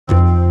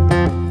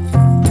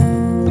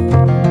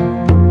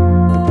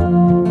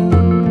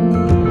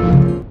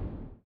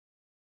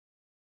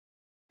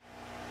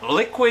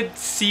liquid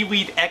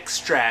seaweed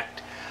extract.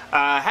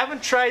 I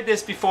haven't tried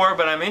this before,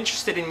 but I'm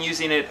interested in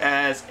using it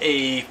as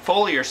a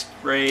foliar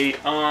spray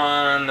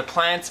on the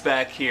plants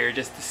back here,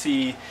 just to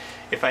see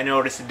if I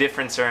notice a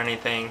difference or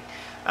anything.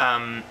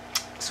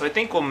 So I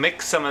think we'll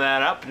mix some of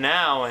that up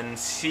now and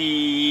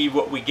see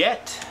what we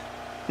get.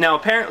 Now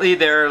apparently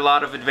there are a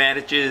lot of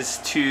advantages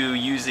to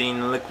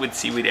using liquid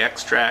seaweed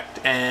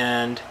extract,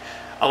 and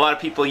a lot of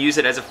people use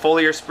it as a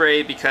foliar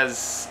spray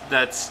because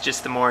that's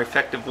just a more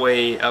effective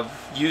way of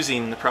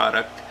using the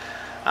product.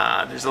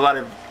 There's a lot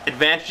of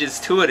advantages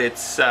to it.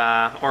 It's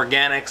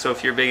organic, so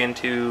if you're big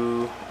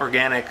into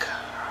organic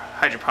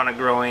hydroponic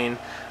growing,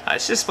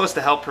 it's just supposed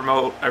to help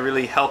promote a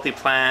really healthy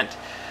plant.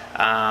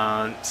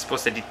 It's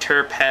supposed to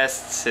deter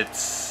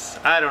pests.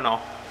 I don't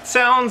know. It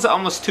sounds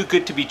almost too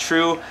good to be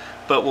true,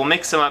 but we'll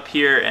mix them up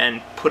here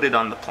and put it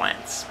on the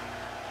plants.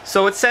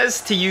 So it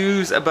says to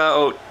use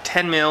about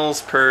 10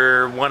 mils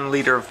per 1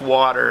 liter of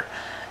water,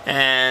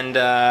 and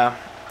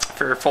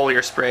for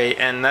foliar spray,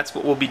 and that's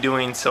what we'll be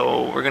doing.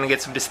 So we're gonna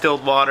get some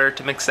distilled water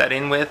to mix that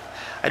in with.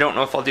 I don't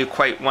know if I'll do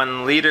quite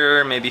 1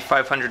 liter, maybe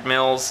 500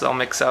 mils I'll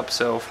mix up,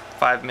 so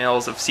 5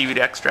 mils of seaweed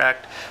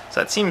extract.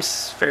 So that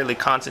seems fairly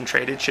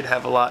concentrated, should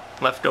have a lot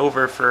left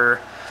over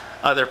for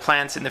other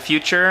plants in the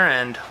future,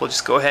 and we'll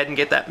just go ahead and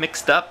get that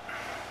mixed up.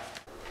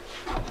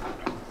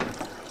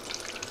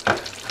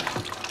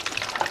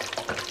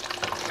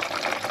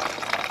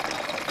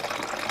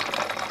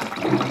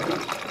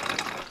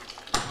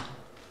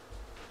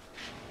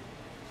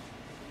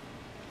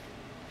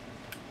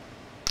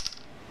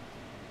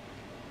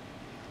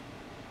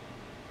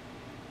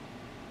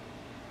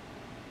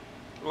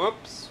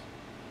 Whoops.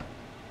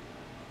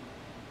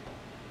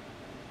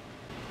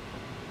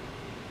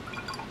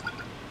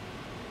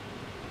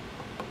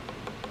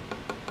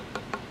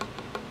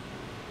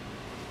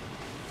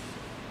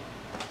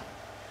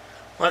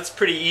 Well, that's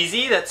pretty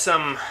easy. That's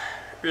some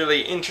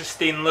really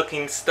interesting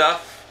looking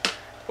stuff.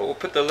 But we'll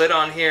put the lid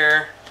on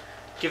here,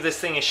 give this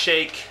thing a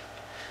shake,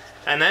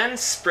 and then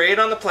spray it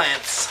on the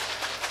plants.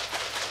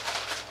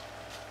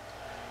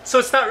 So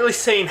it's not really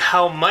saying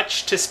how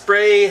much to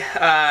spray.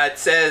 It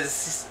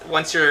says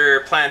once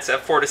your plants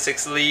have 4 to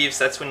 6 leaves,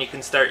 that's when you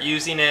can start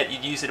using it.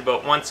 You'd use it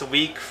about once a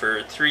week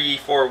for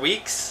 3-4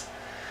 weeks.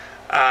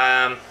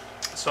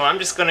 So I'm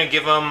just going to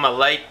give them a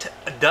light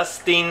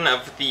dusting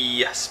of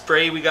the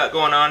spray we got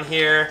going on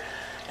here,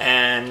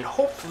 and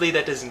hopefully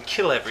that doesn't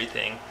kill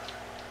everything.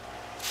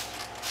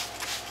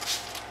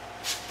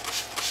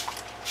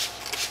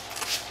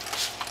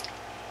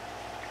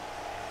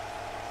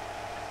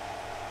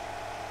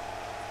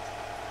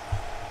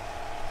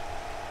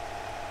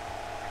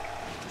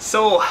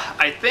 So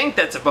I think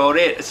that's about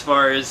it as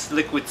far as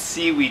liquid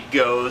seaweed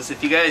goes.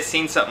 If you guys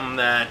seen something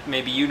that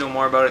maybe you know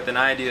more about it than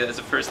I do, that's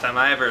the first time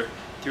I ever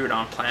threw it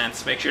on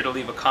plants, make sure to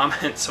leave a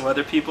comment so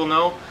other people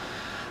know.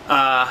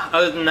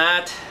 Other than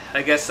that,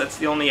 I guess that's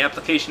the only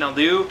application I'll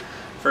do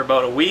for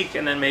about a week,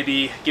 and then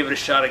maybe give it a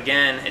shot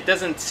again. It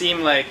doesn't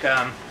seem like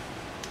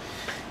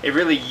it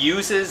really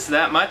uses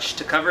that much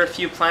to cover a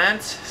few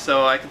plants,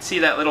 so I can see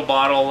that little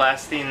bottle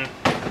lasting,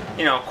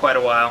 you know, quite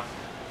a while.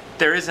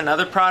 There is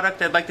another product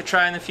I'd like to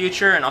try in the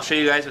future, and I'll show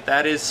you guys what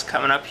that is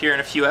coming up here in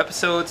a few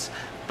episodes.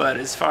 But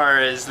as far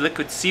as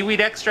liquid seaweed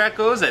extract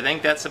goes, I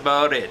think that's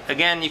about it.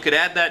 Again, you could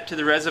add that to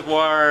the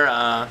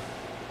reservoir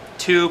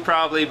too,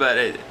 probably,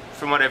 but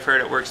from what I've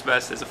heard, it works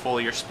best as a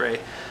foliar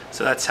spray.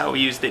 So that's how we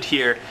used it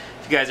here.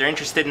 If you guys are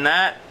interested in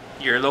that,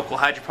 your local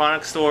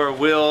hydroponic store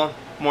will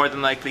more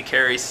than likely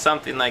carry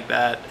something like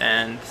that.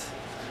 And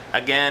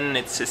again,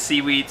 it's a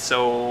seaweed,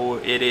 so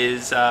it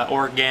is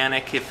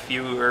organic if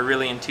you are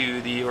really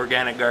into the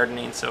organic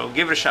gardening, so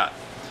give it a shot.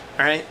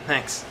 Alright,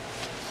 thanks.